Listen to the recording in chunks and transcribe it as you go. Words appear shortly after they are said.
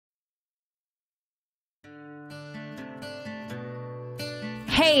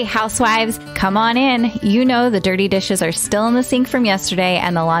Hey, housewives, come on in. You know the dirty dishes are still in the sink from yesterday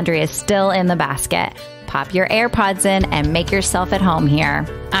and the laundry is still in the basket. Pop your AirPods in and make yourself at home here.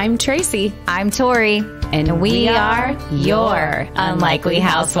 I'm Tracy. I'm Tori. And we are your Unlikely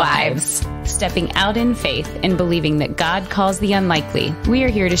Housewives. Stepping out in faith and believing that God calls the unlikely, we are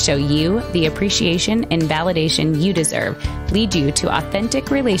here to show you the appreciation and validation you deserve, lead you to authentic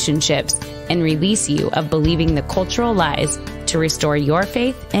relationships, and release you of believing the cultural lies to restore your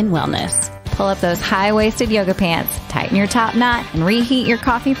faith and wellness. Pull up those high-waisted yoga pants, tighten your top knot, and reheat your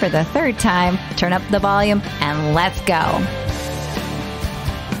coffee for the third time. Turn up the volume, and let's go.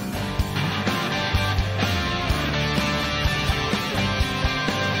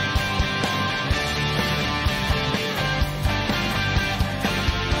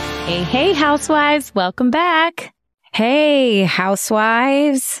 Hey, housewives. Welcome back. Hey,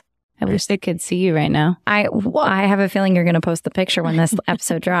 housewives. I wish they could see you right now. I have a feeling you're going to post the picture when this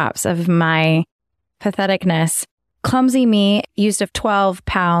episode drops of my patheticness. Clumsy me used a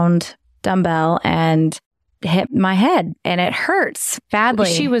 12-pound dumbbell and hit my head, and it hurts badly.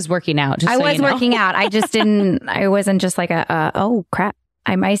 She was working out. I was working out. I just didn't. I wasn't just like oh crap,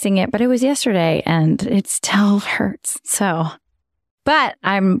 I'm icing it. But it was yesterday, and it still hurts. So. But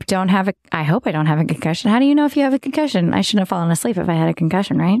I hope I don't have a concussion. How do you know if you have a concussion? I shouldn't have fallen asleep if I had a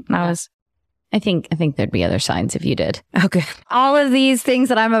concussion, right? I think there'd be other signs if you did. Okay. All of these things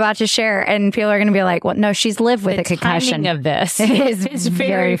that I'm about to share, and people are going to be like, "Well, no, she's lived with a concussion." The timing of this is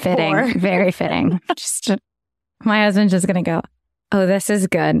very fitting. Poor. Very fitting. My husband's just going to go, "Oh, this is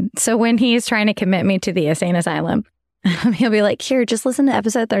good." So when he's trying to commit me to the insane asylum, he'll be like, "Here, just listen to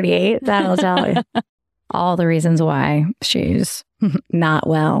episode 38. That'll tell you all the reasons why she's not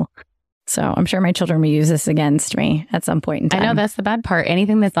well." So I'm sure my children will use this against me at some point in time. I know that's the bad part.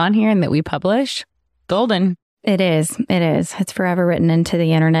 Anything that's on here and that we publish, golden. It is. It's forever written into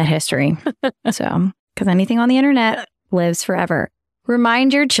the internet history. So, because anything on the internet lives forever.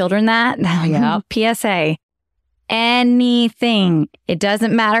 Remind your children that. Yeah. PSA. Anything. It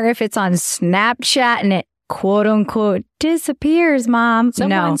doesn't matter if it's on Snapchat and it quote unquote disappears, Mom.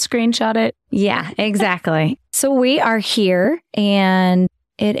 Someone screenshot it. Yeah, exactly. So we are here, and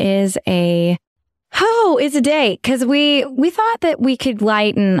it is it's a day because we thought that we could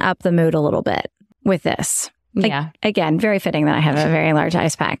lighten up the mood a little bit with this. Yeah. Again, very fitting that I have a very large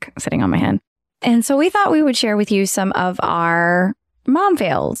ice pack sitting on my hand. And so we thought we would share with you some of our mom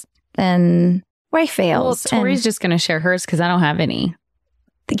fails and wife fails. Well, Tori's just going to share hers because I don't have any.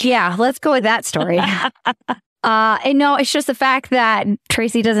 Yeah, let's go with that story. And no, it's just the fact that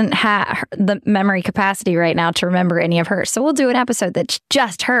Tracy doesn't have the memory capacity right now to remember any of hers. So we'll do an episode that's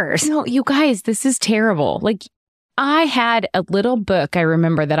just hers. No, you guys, this is terrible. Like, I had a little book, I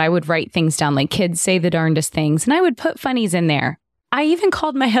remember, that I would write things down, like kids say the darndest things, and I would put funnies in there. I even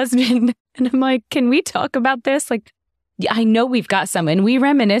called my husband and I'm like, can we talk about this? Like, I know we've got some, and we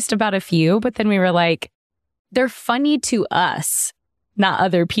reminisced about a few, but then we were like, they're funny to us, not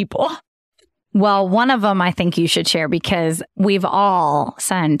other people. Well, one of them I think you should share because we've all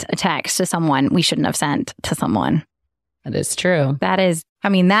sent a text to someone we shouldn't have sent to someone. That is true. That in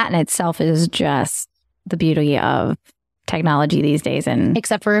itself is just the beauty of technology these days. And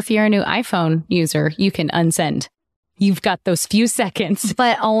except for if you're a new iPhone user, you can unsend. You've got those few seconds.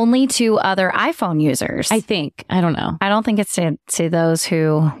 But only to other iPhone users. I think. I don't know. I don't think it's to those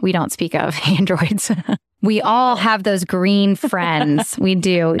who we don't speak of, Androids. We all have those green friends. We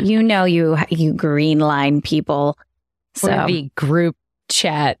do. You know, you green line people. So or the group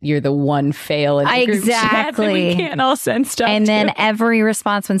chat, you're the one fail in the group chat that we can't all send stuff and to. Then every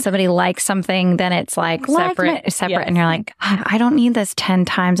response when somebody likes something, then it's like separate. Yes. And you're like, I don't need this 10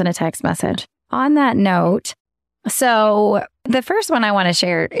 times in a text message. On that note, so the first one I want to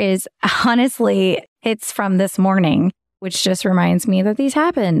share is honestly, it's from this morning, which just reminds me that these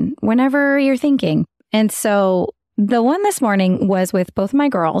happen whenever you're thinking. And so the one this morning was with both my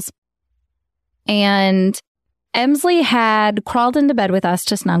girls, and Emsley had crawled into bed with us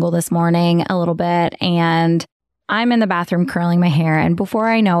to snuggle this morning a little bit, and I'm in the bathroom curling my hair, and before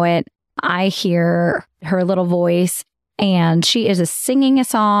I know it, I hear her little voice, and she is singing a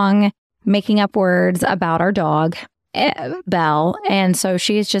song, making up words about our dog, Belle. And so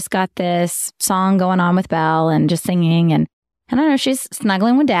she's just got this song going on with Belle and just singing, and I don't know, she's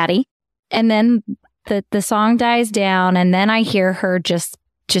snuggling with Daddy. And then the song dies down, and then I hear her just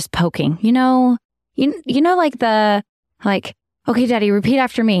poking. You know, like, okay, Daddy, repeat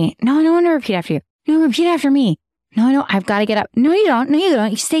after me. No, I don't want to repeat after you. No, repeat after me. No, I've got to get up. No, you don't.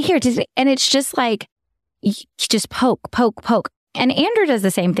 You stay here. And it's just like, you just poke. And Andrew does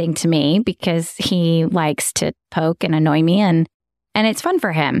the same thing to me because he likes to poke and annoy me. And and it's fun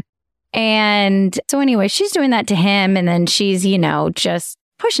for him. And so anyway, she's doing that to him. And then she's, just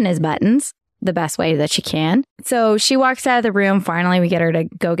pushing his buttons the best way that she can. So she walks out of the room. Finally, we get her to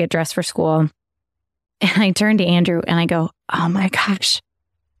go get dressed for school. And I turn to Andrew and I go, oh my gosh,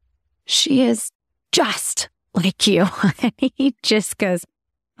 she is just like you. And he just goes,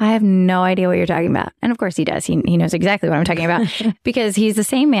 I have no idea what you're talking about. And of course he does. He knows exactly what I'm talking about because he's the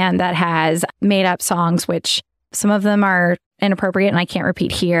same man that has made up songs, which some of them are inappropriate and I can't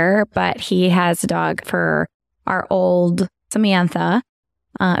repeat here, but he has a dog for our old Samantha.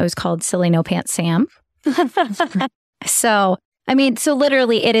 It was called Silly No Pants Sam. So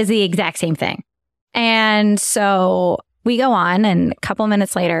literally it is the exact same thing. And so we go on, and a couple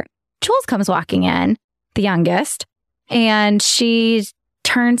minutes later, Jules comes walking in, the youngest, and she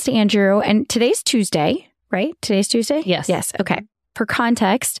turns to Andrew, and today's Tuesday, right? Today's Tuesday? Yes. Yes. Okay. For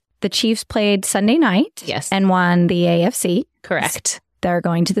context, the Chiefs played Sunday night. Yes. And won the AFC. Correct. They're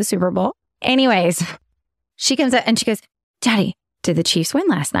going to the Super Bowl. Anyways, she comes up and she goes, Daddy, did the Chiefs win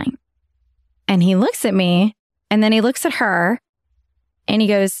last night? And he looks at me, and then he looks at her, and he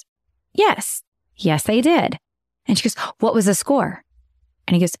goes, yes, they did. And she goes, what was the score?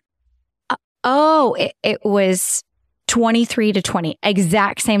 And he goes, it was 23-20,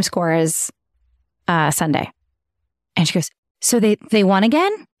 exact same score as Sunday. And she goes, so they won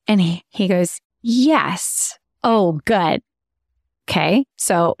again? And he goes, yes. Oh, good. Okay.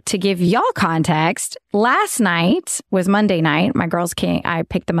 So to give y'all context, last night was Monday night. My girls came, I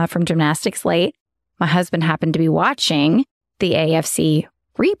picked them up from gymnastics late. My husband happened to be watching the AFC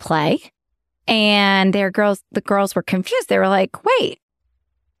replay, and the girls were confused. They were like, wait,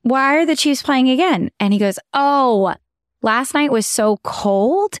 why are the Chiefs playing again? And he goes, oh, last night was so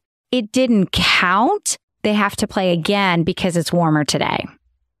cold, it didn't count. They have to play again because it's warmer today.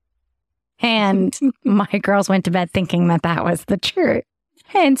 And my girls went to bed thinking that was the truth.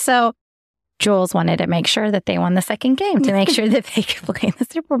 And so Jules wanted to make sure that they won the second game to make sure that they could play in the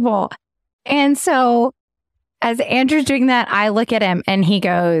Super Bowl. And so as Andrew's doing that, I look at him and he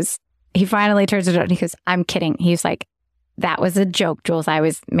finally turns it on and he goes, I'm kidding. He's like, that was a joke, Jules. I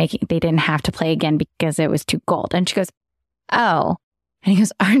was making, they didn't have to play again because it was too cold. And she goes, oh. And he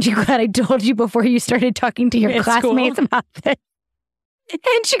goes, aren't you glad I told you before you started talking to your classmates about this?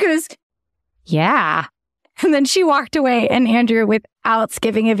 And she goes, yeah. And then she walked away, and Andrew, without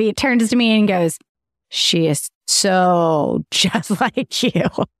skipping a beat, turns to me and goes, she is so just like you.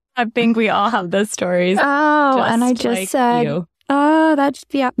 I think we all have those stories. Oh, and I just said, oh, that's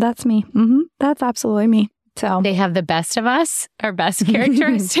me. Mm-hmm. That's absolutely me. So they have the best of us, our best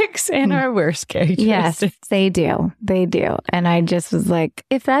characteristics, and our worst characteristics. Yes, they do. They do. And I just was like,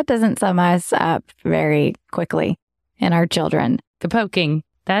 if that doesn't sum us up very quickly, and our children. The poking.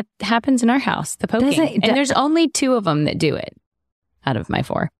 That happens in our house. The poking. And there's only 2 of them that do it out of my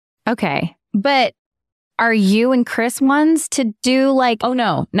 4. Okay. But are you and Chris ones to do like... Oh,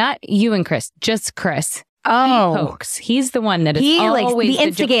 no. Not you and Chris. Just Chris. Oh. He pokes. He's the one that is always the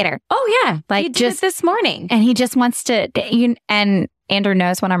instigator. Oh, yeah. Like he did it this morning. And he just wants to... And Andrew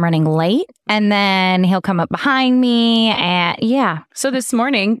knows when I'm running late. And then he'll come up behind me. And yeah. So this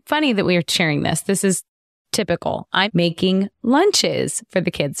morning, funny that we are sharing this. This is typical. I'm making lunches for the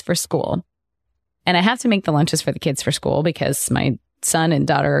kids for school. And I have to make the lunches for the kids for school because my son and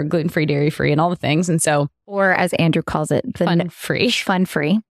daughter are gluten-free, dairy-free, and all the things. And so, or as Andrew calls it, fun-free.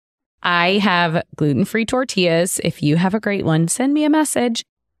 Fun-free. I have gluten-free tortillas. If you have a great one, send me a message.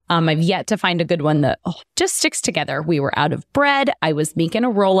 I've yet to find a good one that just sticks together. We were out of bread. I was making a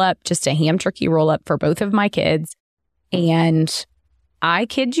roll-up, just a ham turkey roll-up for both of my kids. And I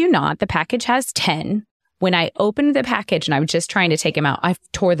kid you not, the package has 10. When I opened the package and I was just trying to take them out, I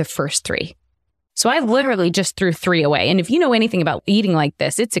tore the first 3. So I literally just threw 3 away. And if you know anything about eating like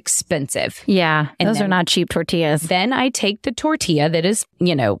this, it's expensive. Yeah. And those are not cheap tortillas. Then I take the tortilla that is,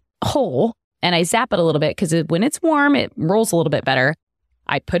 whole, and I zap it a little bit because when it's warm, it rolls a little bit better.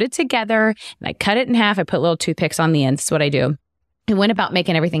 I put it together and I cut it in half. I put little toothpicks on the end. That's what I do. And went about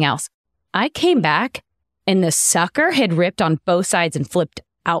making everything else. I came back and the sucker had ripped on both sides and flipped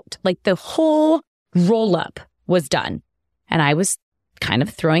out. Like the whole roll up was done. And I was kind of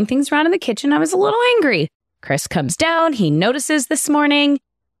throwing things around in the kitchen. I was a little angry. Chris comes down. He notices this morning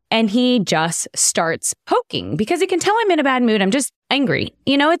and he just starts poking because he can tell I'm in a bad mood. I'm just angry.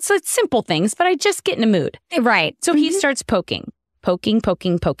 It's simple things, but I just get in a mood. Right. So he starts poking.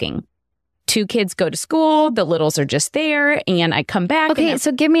 2 kids go to school. The littles are just there. And I come back. Okay.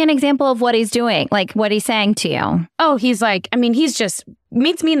 So give me an example of what he's doing, like what he's saying to you. Oh, he's like, he's just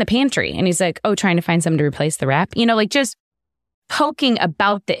meets me in the pantry and he's like, oh, trying to find something to replace the wrap. Just poking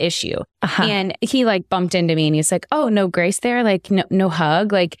about the issue. And he like bumped into me and he's like, oh, no grace there? Like, no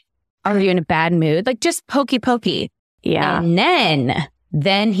hug? Like, are you in a bad mood? Like, just pokey. Yeah. And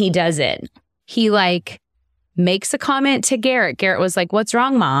then he does it. He like makes a comment to Garrett. Garrett was like, what's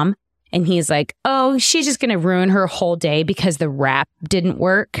wrong, Mom? And he's like, oh, she's just going to ruin her whole day because the wrap didn't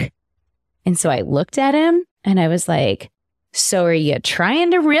work. And so I looked at him and I was like, so are you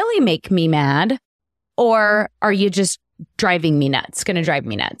trying to really make me mad? Or are you just driving me nuts, going to drive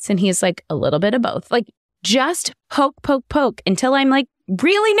me nuts? And he's like, a little bit of both. Like, just poke until I'm like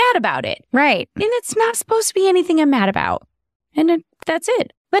really mad about it. Right. And it's not supposed to be anything I'm mad about. And that's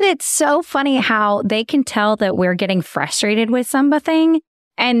it. But it's so funny how they can tell that we're getting frustrated with something.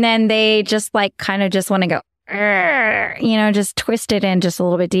 And then they just like kind of just want to go, just twist it in just a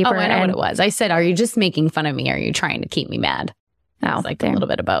little bit deeper. Oh, I know what it was. I said, are you just making fun of me? Or are you trying to keep me mad? Oh, like a little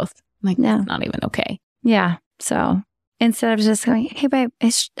bit of both. I'm like, no, not even okay. Yeah. So instead of just going, hey, babe,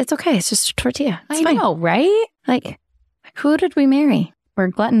 it's okay. It's just a tortilla. It's fine. Know, right? Like, who did we marry? We're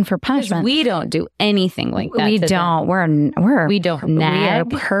glutton for punishment. We don't do anything like that. We don't. We don't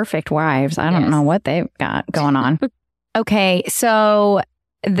nag. We are perfect wives. I don't know what they've got going on. Okay. So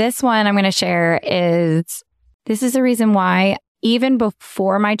this one I'm going to share this is the reason why even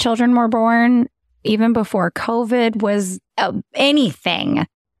before my children were born, even before COVID was anything,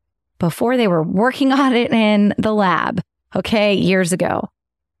 before they were working on it in the lab, years ago,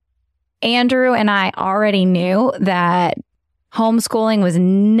 Andrew and I already knew that homeschooling was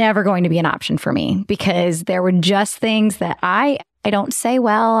never going to be an option for me because there were just things that I don't say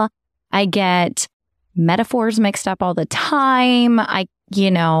well. I get metaphors mixed up all the time. I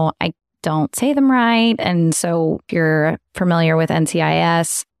don't say them right. And so if you're familiar with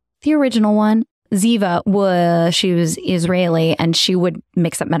NCIS, the original one, Ziva she was Israeli and she would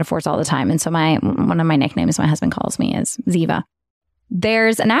mix up metaphors all the time. And so one of my nicknames my husband calls me is Ziva.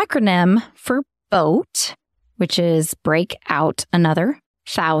 There's an acronym for BOAT, which is break out another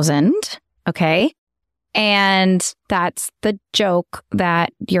 1,000. Okay. And that's the joke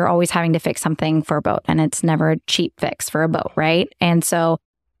that you're always having to fix something for a boat and it's never a cheap fix for a boat. Right. And so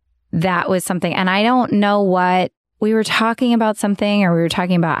that was something. And I don't know what we were talking about something, or we were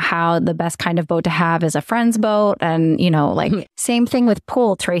talking about how the best kind of boat to have is a friend's boat. And, same thing with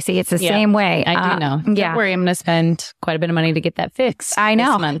pool, Tracy. It's the same way. I do know. Yeah. Don't worry. I'm going to spend quite a bit of money to get that fixed. I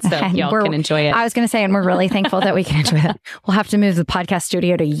know. This month, so y'all can enjoy it. I was going to say, and we're really thankful that we can enjoy that. We'll have to move the podcast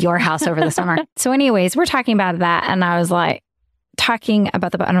studio to your house over the summer. So anyways, we're talking about that. And I was like, talking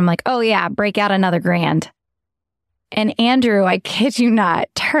about the boat. And I'm like, oh yeah, break out another grand. And Andrew, I kid you not,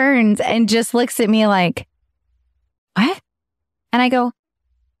 turns and just looks at me like, what? And I go,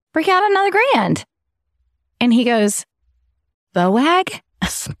 break out another grand. And he goes, BOAG?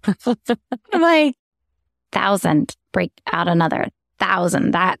 I'm like, 1,000, break out another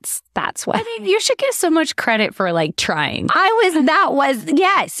 1,000. That's what. I mean, you should get so much credit for like trying.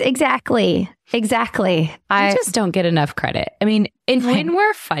 Yes, exactly. I just don't get enough credit. I mean, and when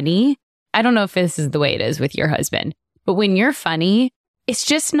we're funny, I don't know if this is the way it is with your husband, but when you're funny, it's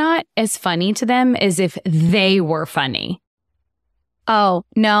just not as funny to them as if they were funny. Oh,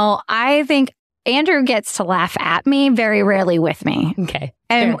 no. I think Andrew gets to laugh at me, very rarely with me. Okay.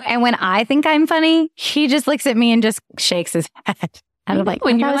 And when I think I'm funny, he just looks at me and just shakes his head. And I'm like,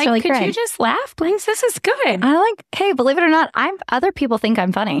 when you're like, really could you just laugh, please? This is good. I'm like, hey, believe it or not, other people think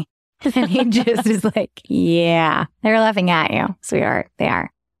I'm funny. And he just is like, yeah, they're laughing at you, sweetheart. They are.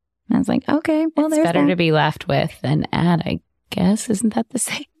 And I was like, okay, well, it's better to be laughed with than at, I guess. Isn't that the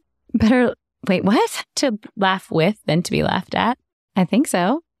same? Better. Wait, what? To laugh with than to be laughed at? I think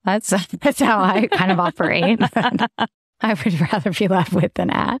so. That's how I kind of operate. I would rather be laughed with than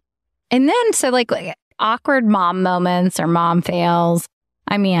at. And then, so like awkward mom moments or mom fails.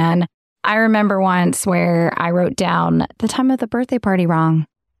 I mean, I remember once where I wrote down the time of the birthday party wrong.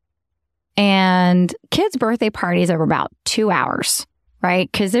 And kids' birthday parties are about 2 hours,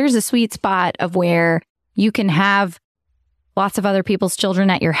 right? Because there's a sweet spot of where you can have lots of other people's children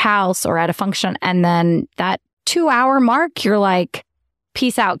at your house or at a function. And then that 2 hour mark, you're like,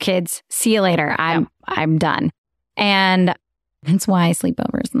 peace out, kids. See you later. I'm done. And that's why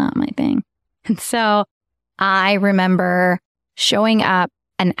sleepover is not my thing. And so I remember showing up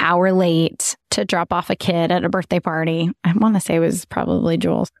an hour late to drop off a kid at a birthday party. I want to say it was probably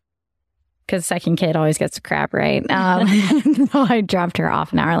Jules, because second kid always gets the crap, right? So I dropped her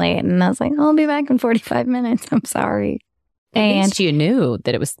off an hour late and I was like, I'll be back in 45 minutes. I'm sorry. At least you knew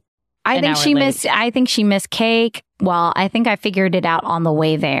that it was I think she missed cake. Well, I think I figured it out on the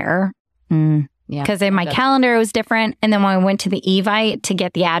way there. Yeah. Because in my calendar, it was different. And then when I went to the Evite to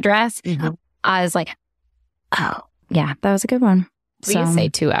get the address, I was like, oh, yeah, that was a good one. You say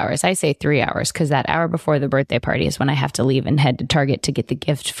 2 hours. I say 3 hours because that hour before the birthday party is when I have to leave and head to Target to get the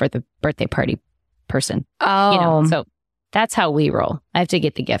gift for the birthday party person. Oh. So that's how we roll. I have to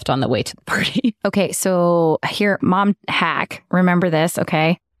get the gift on the way to the party. Okay, so here, mom hack. Remember this,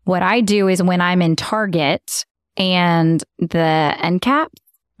 okay? What I do is when I'm in Target and the end cap,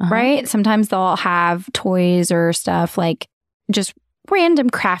 right? Sometimes they'll have toys or stuff like just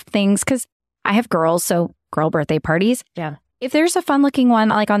random craft things because I have girls, so girl birthday parties. Yeah. If there's a fun looking one,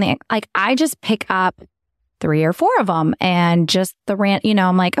 like I just pick up 3 or 4 of them and just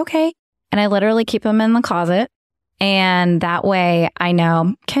I'm like, okay. And I literally keep them in the closet. And that way I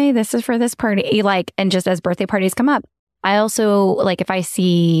know, okay, this is for this party. And just as birthday parties come up, I also if I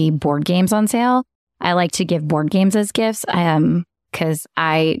see board games on sale, I like to give board games as gifts. Because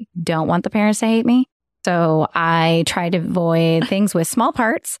I don't want the parents to hate me. So I try to avoid things with small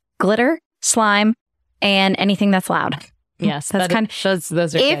parts, glitter, slime, and anything that's loud. Yes, those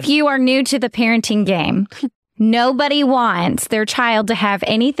are if good. You are new to the parenting game, nobody wants their child to have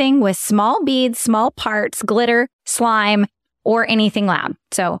anything with small beads, small parts, glitter, slime, or anything loud.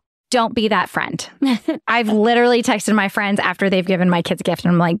 So don't be that friend. I've literally texted my friends after they've given my kids a gift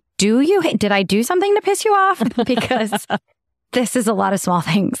and I'm like, did I do something to piss you off? Because this is a lot of small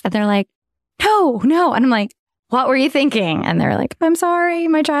things. And they're like, no. And I'm like, what were you thinking? And they're like, I'm sorry,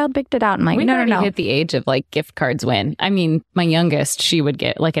 my child picked it out. I'm like, no. Hit the age of gift cards win. I mean, my youngest, she would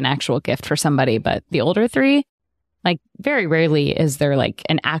get an actual gift for somebody, but the older 3, very rarely is there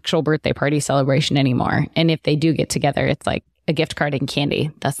an actual birthday party celebration anymore. And if they do get together, it's a gift card and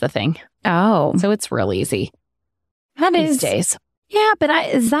candy. That's the thing. Oh. So it's real easy. These days. Yeah, but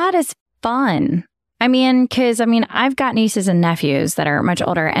that is fun. I mean, because I've got nieces and nephews that are much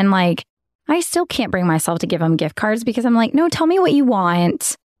older and I still can't bring myself to give them gift cards because I'm like, no, tell me what you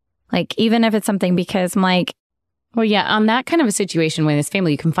want. Even if it's something because I'm like, well, yeah, on that kind of a situation with this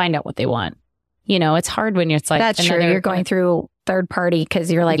family, you can find out what they want. It's hard when it's that's true. You're going through third party because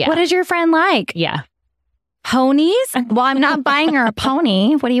you're like, yeah. What is your friend like? Yeah. Ponies? Well, I'm not buying her a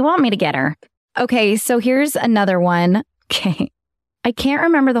pony. What do you want me to get her? Okay, so here's another one. Okay. I can't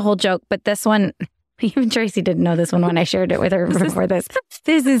remember the whole joke, but this one, even Tracy didn't know this one when I shared it with her before this.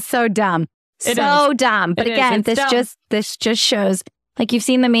 This is so dumb. Dumb. But again, this just shows, you've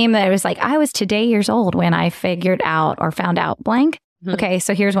seen the meme that it was I was today years old when I figured out or found out blank. Mm-hmm. Okay,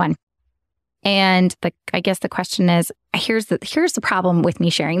 so here's one. And I guess the question is, here's the problem with me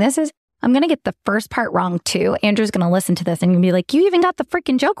sharing this is I'm going to get the first part wrong too. Andrew's going to listen to this and you'll be like, you even got the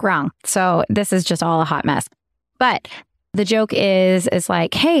freaking joke wrong. So this is just all a hot mess. But the joke is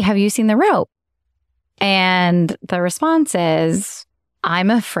hey, have you seen the rope? And the response is,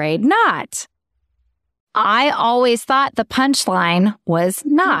 I'm afraid not. I always thought the punchline was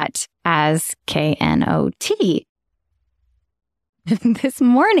not, as KNOT. This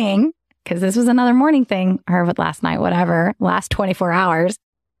morning, because this was another morning thing, or last night, whatever, last 24 hours,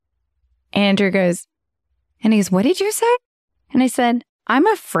 Andrew goes, and he's, what did you say? And I said, I'm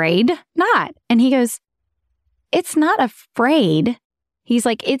afraid not. And he goes, it's not afraid. He's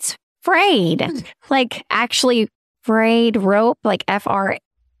like, it's frayed. Actually frayed rope, FRAYED.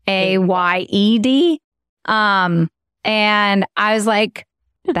 And I was like,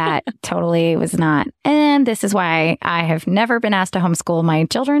 that totally was not. And this is why I have never been asked to homeschool my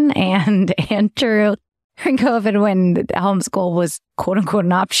children. And Andrew, during COVID, when the homeschool was quote unquote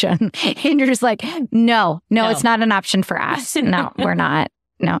an option, Andrew's like, no, it's not an option for us. No, we're not.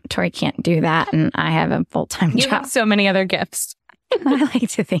 No, Tori can't do that. And I have a full-time job. You have so many other gifts. I like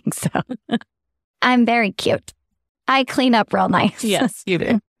to think so. I'm very cute. I clean up real nice. Yes, you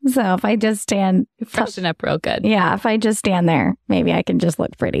do. So if I just stand... Freshen up real good. Yeah, if I just stand there, maybe I can just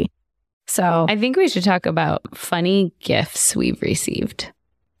look pretty. So... I think we should talk about funny gifts we've received.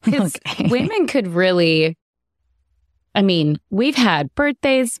 Because women could really... we've had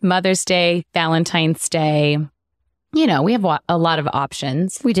birthdays, Mother's Day, Valentine's Day. We have a lot of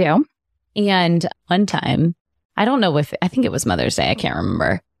options. We do. And one time, I don't know I think it was Mother's Day. I can't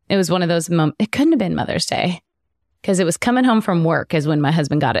remember. It was one of those moments. It couldn't have been Mother's Day. Because it was coming home from work is when my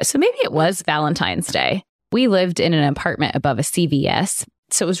husband got it. So maybe it was Valentine's Day. We lived in an apartment above a CVS.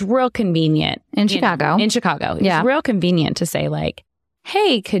 So it was real convenient. In Chicago. It was real convenient to say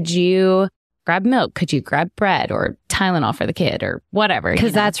hey, could you grab milk? Could you grab bread or Tylenol for the kid or whatever?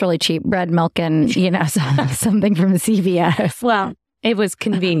 Because that's really cheap. Bread, milk, and, something from the CVS. Well, it was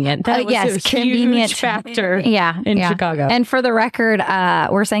convenient. That was a huge factor in Chicago. And for the record,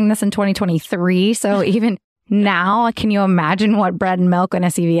 we're saying this in 2023. So even... Now, can you imagine what bread and milk in a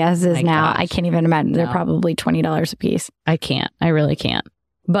CVS is now? Gosh. I can't even imagine. They're probably $20 a piece. I can't. I really can't.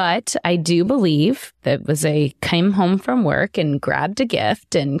 But I do believe that came home from work and grabbed a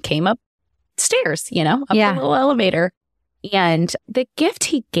gift and came upstairs, up the little elevator. And the gift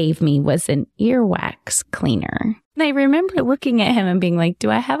he gave me was an earwax cleaner. And I remember looking at him and being like,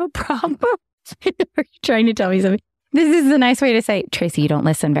 do I have a problem? Are you trying to tell me something? This is the nice way to say, Tracy, you don't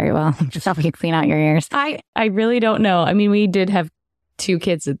listen very well. Just help you clean out your ears. I really don't know. I mean, we did have 2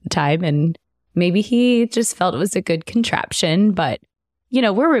 kids at the time, and maybe he just felt it was a good contraption, but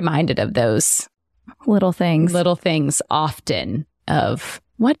we're reminded of those little things often of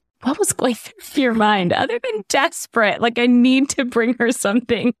what was going through your mind other than desperate. Like, I need to bring her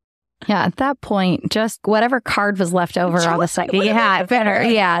something. Yeah. At that point, just whatever card was left over on the second. Yeah. Better.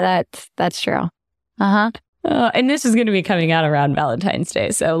 Yeah. That's true. Uh-huh. And this is going to be coming out around Valentine's Day.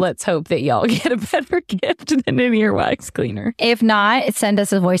 So let's hope that y'all get a better gift than an earwax cleaner. If not, send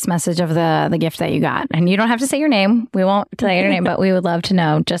us a voice message of the gift that you got. And you don't have to say your name. We won't tell you your name, but we would love to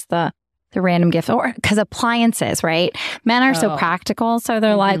know just the random gift. Or because appliances, right? Men are so practical. So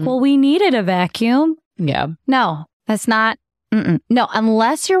they're like, well, we needed a vacuum. Yeah. No, that's not. No,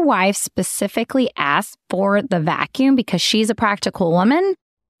 unless your wife specifically asks for the vacuum because she's a practical woman.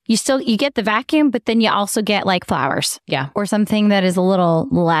 You get the vacuum, but then you also get like flowers. Yeah. Or something that is a little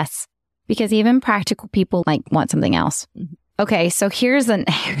less, because even practical people want something else. Mm-hmm. Okay. So here's an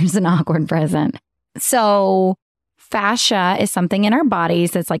awkward present. So fascia is something in our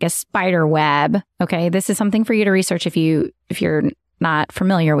bodies that's like a spider web. Okay. This is something for you to research if you're not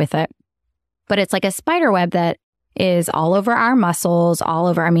familiar with it, but it's like a spider web that is all over our muscles, all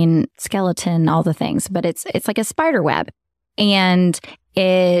over, skeleton, all the things, but it's like a spider web. And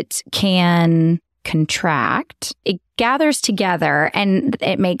it can contract, it gathers together, and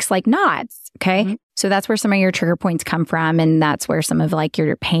it makes like knots. Okay. Mm-hmm. So that's where some of your trigger points come from. And that's where some of like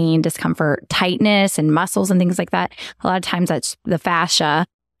your pain, discomfort, tightness, and muscles and things like that. A lot of times that's the fascia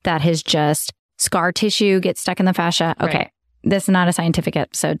that has just scar tissue gets stuck in the fascia. Okay. Right. This is not a scientific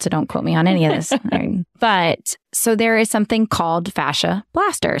episode, so don't quote me on any of this. But so there is something called fascia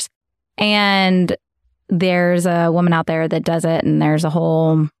blasters. And there's a woman out there that does it, and there's a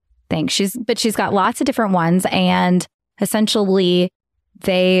whole thing. She's got lots of different ones, and essentially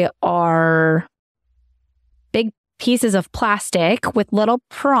they are big pieces of plastic with little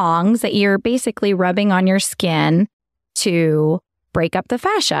prongs that you're basically rubbing on your skin to break up the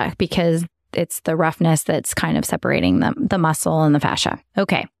fascia, because it's the roughness that's kind of separating the muscle and the fascia.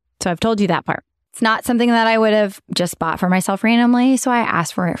 Okay, so I've told you that part. It's not something that I would have just bought for myself randomly, so I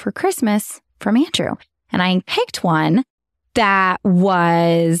asked for it for Christmas from Andrew. And I picked one that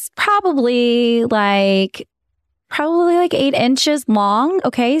was probably like 8 inches long.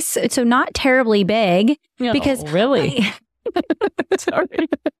 Okay. So not terribly big. No, because really? Sorry.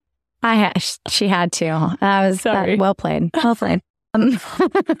 She had to. That was well played. Well played.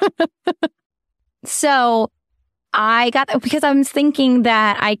 So I got that because I was thinking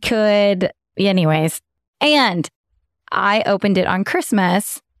that I could, anyways. And I opened it on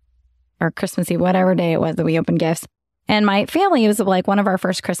Christmas. Or Christmas Eve, whatever day it was that we opened gifts. And my family, it was like one of our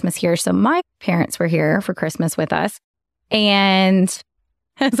first Christmas here. So my parents were here for Christmas with us. And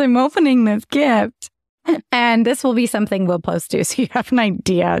as I'm opening this gift, and this will be something we'll post to, so you have an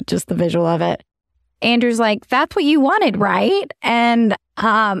idea, just the visual of it. Andrew's like, that's what you wanted, right? And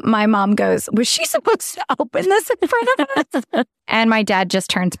my mom goes, was she supposed to open this in front of us? And my dad just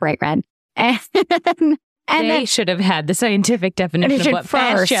turns bright red. And they should have had the scientific definition of what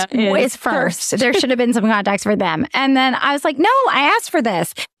fascia is first. There should have been some context for them. And then I was like, no, I asked for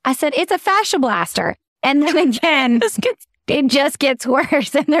this. I said, it's a fascia blaster. And then again, it just gets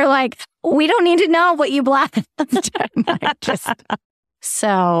worse. And they're like, we don't need to know what you blasted.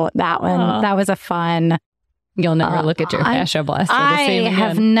 So that one, that was a fun. You'll never look at your fascia blaster the same again. I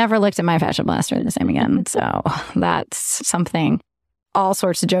have never looked at my fascia blaster the same again. So that's something. All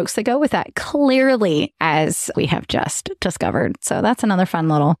sorts of jokes that go with that, clearly, as we have just discovered. So that's another fun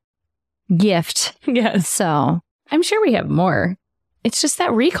little gift. Yes. So I'm sure we have more. It's just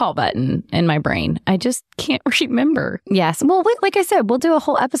that recall button in my brain. I just can't remember. Yes. Well, like I said, we'll do a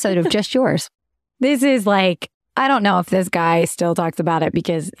whole episode of just yours. This is like, I don't know if this guy still talks about it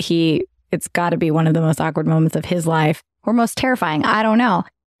because it's got to be one of the most awkward moments of his life or most terrifying. I don't know.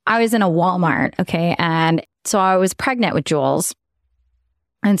 I was in a Walmart. Okay. And so I was pregnant with Jules.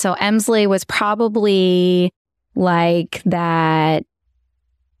 And so Emsley was probably like that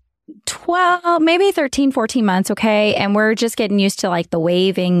 12, maybe 13, 14 months. Okay. And we're just getting used to like the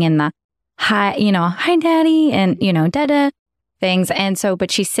waving and the hi, hi daddy and, dada things. And so, but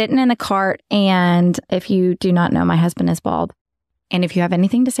she's sitting in the cart. And if you do not know, my husband is bald. And if you have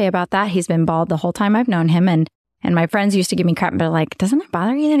anything to say about that, he's been bald the whole time I've known him. And And my friends used to give me crap, but like, doesn't it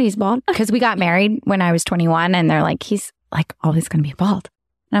bother you that he's bald? Because we got married when I was 21 and they're like, he's like always going to be bald.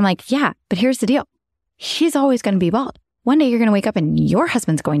 And I'm like, yeah, but here's the deal. He's always going to be bald. One day you're going to wake up and your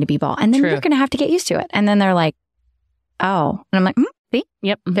husband's going to be bald. And then you're going to have to get used to it. And then they're like, oh. And I'm like, see?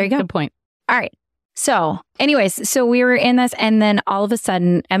 Yep. There you go. Good point. All right. So anyways, so we were in this and then all of a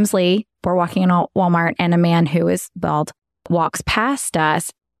sudden, Emsley, we're walking in Walmart and a man who is bald walks past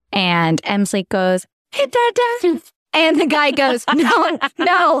us and Emsley goes, hey, Dad. And the guy goes,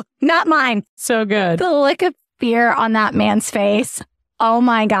 no, not mine. So good. The look of fear on that man's face. Oh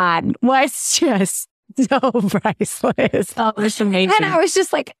my God. Was just so priceless. Oh, it's amazing. And I was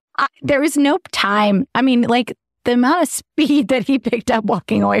just like, there was no time. I mean, like the amount of speed that he picked up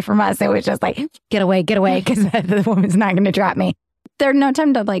walking away from us, it was just like, get away, because the woman's not going to drop me. There's no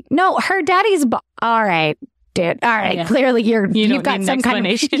time to like, no, her daddy's, all right, dude. All right. Yeah. Clearly you've got some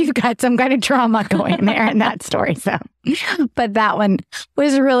kind of trauma going there in that story. So, but that one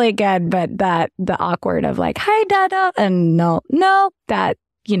was really good. But the awkward of like, hi, Dada. And no, that,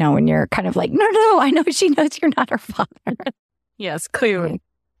 you know, when you're kind of like, no, I know she knows you're not her father. Yes, clearly.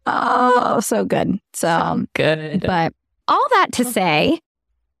 Oh, so good. So good. But all that to say,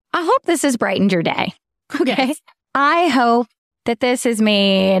 I hope this has brightened your day. Okay. Yes. I hope that this has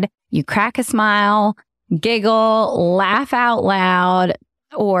made you crack a smile, giggle, laugh out loud,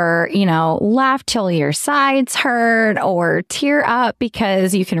 or, you know, laugh till your sides hurt or tear up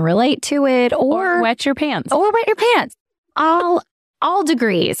because you can relate to it or wet your pants. All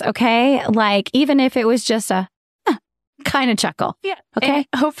degrees. Okay. Like even if it was just a kind of chuckle. Yeah. Okay.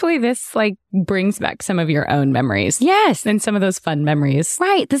 And hopefully this like brings back some of your own memories. Yes. And some of those fun memories.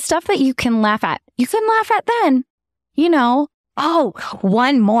 Right. The stuff that you can laugh at. You can laugh at then, you know. Oh,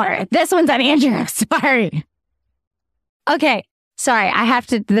 one more. This one's on Andrew. Sorry. Okay. Sorry. I have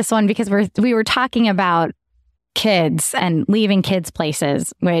to this one because we were talking about kids and leaving kids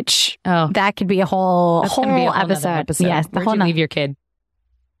places, which that could be a whole episode. Yes. Where'd you leave your kid?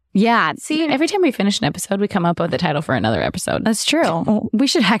 Yeah. See, every time we finish an episode, we come up with a title for another episode. That's true. We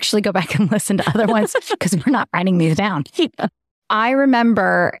should actually go back and listen to other ones because we're not writing these down. I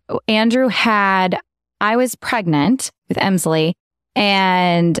remember I was pregnant with Emsley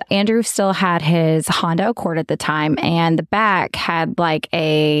and Andrew still had his Honda Accord at the time. And the back had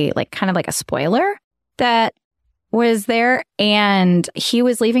kind of like a spoiler that was there. And he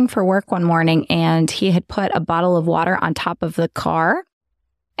was leaving for work one morning and he had put a bottle of water on top of the car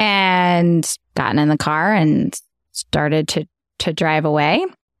and gotten in the car and started to drive away.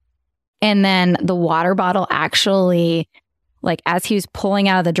 And then the water bottle actually, like as he was pulling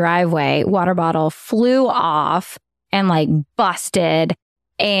out of the driveway, water bottle flew off and like busted.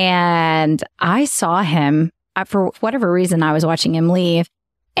 And I saw him for whatever reason, I was watching him leave.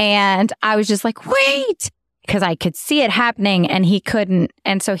 And I was just like, wait, because I could see it happening and he couldn't.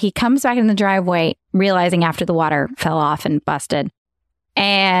 And so he comes back in the driveway, realizing after the water fell off and busted.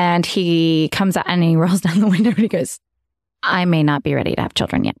 And he comes out and he rolls down the window and he goes, I may not be ready to have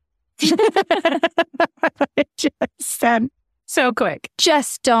children yet. Just said so quick.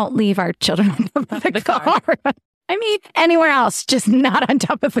 Just don't leave our children on top of the car. I mean, anywhere else, just not on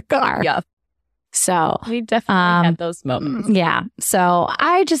top of the car. Yeah. So we definitely had those moments. Yeah. So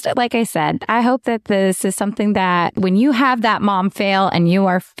I just, like I said, I hope that this is something that when you have that mom fail and you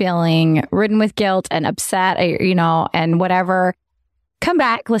are feeling ridden with guilt and upset, you know, and whatever, come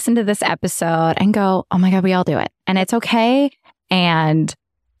back, listen to this episode and go, oh my God, we all do it. And it's okay. And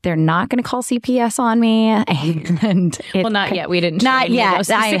they're not going to call CPS on me. And well, not yet. We didn't. Not yet.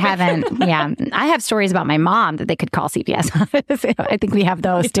 I haven't. Yeah. I have stories about my mom that they could call CPS on. So I think we have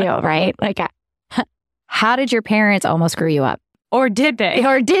those too, right? Like, how did your parents almost screw you up? Or did they?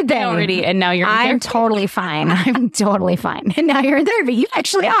 Already. And now you're in I'm totally fine. I'm totally fine. And now you're in therapy. You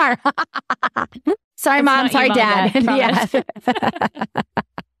actually are. Sorry, Mom. Sorry, Dad. Yeah.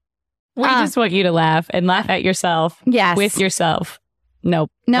 We just want you to laugh and laugh at yourself. Yes. With yourself.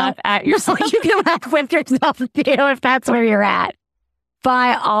 Nope. Laugh at yourself. You can laugh with yourself too if that's where you're at.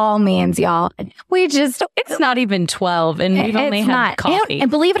 By all means, y'all. It's not even 12 and we've only had coffee. And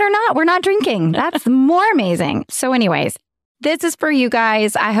believe it or not, we're not drinking. That's more amazing. So anyways, this is for you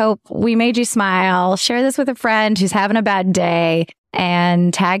guys. I hope we made you smile. Share this with a friend who's having a bad day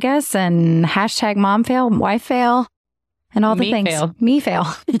and tag us and hashtag mom fail, wife fail, and all the things. Me fail.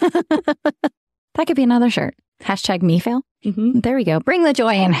 That could be another shirt. Hashtag me fail. Mm-hmm. There we go. Bring the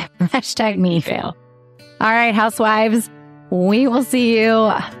joy in. Hashtag me fail. All right, housewives. We will see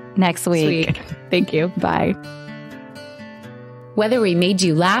you next week. Thank you. Bye. Whether we made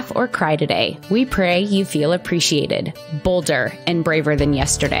you laugh or cry today, we pray you feel appreciated, bolder and braver than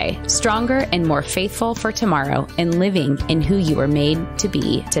yesterday, stronger and more faithful for tomorrow, and living in who you were made to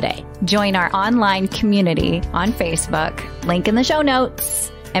be today. Join our online community on Facebook, link in the show notes,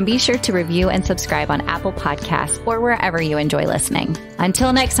 and be sure to review and subscribe on Apple Podcasts or wherever you enjoy listening.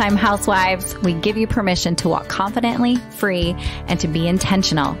 Until next time, housewives, we give you permission to walk confidently, free, and to be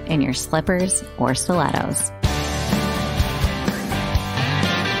intentional in your slippers or stilettos.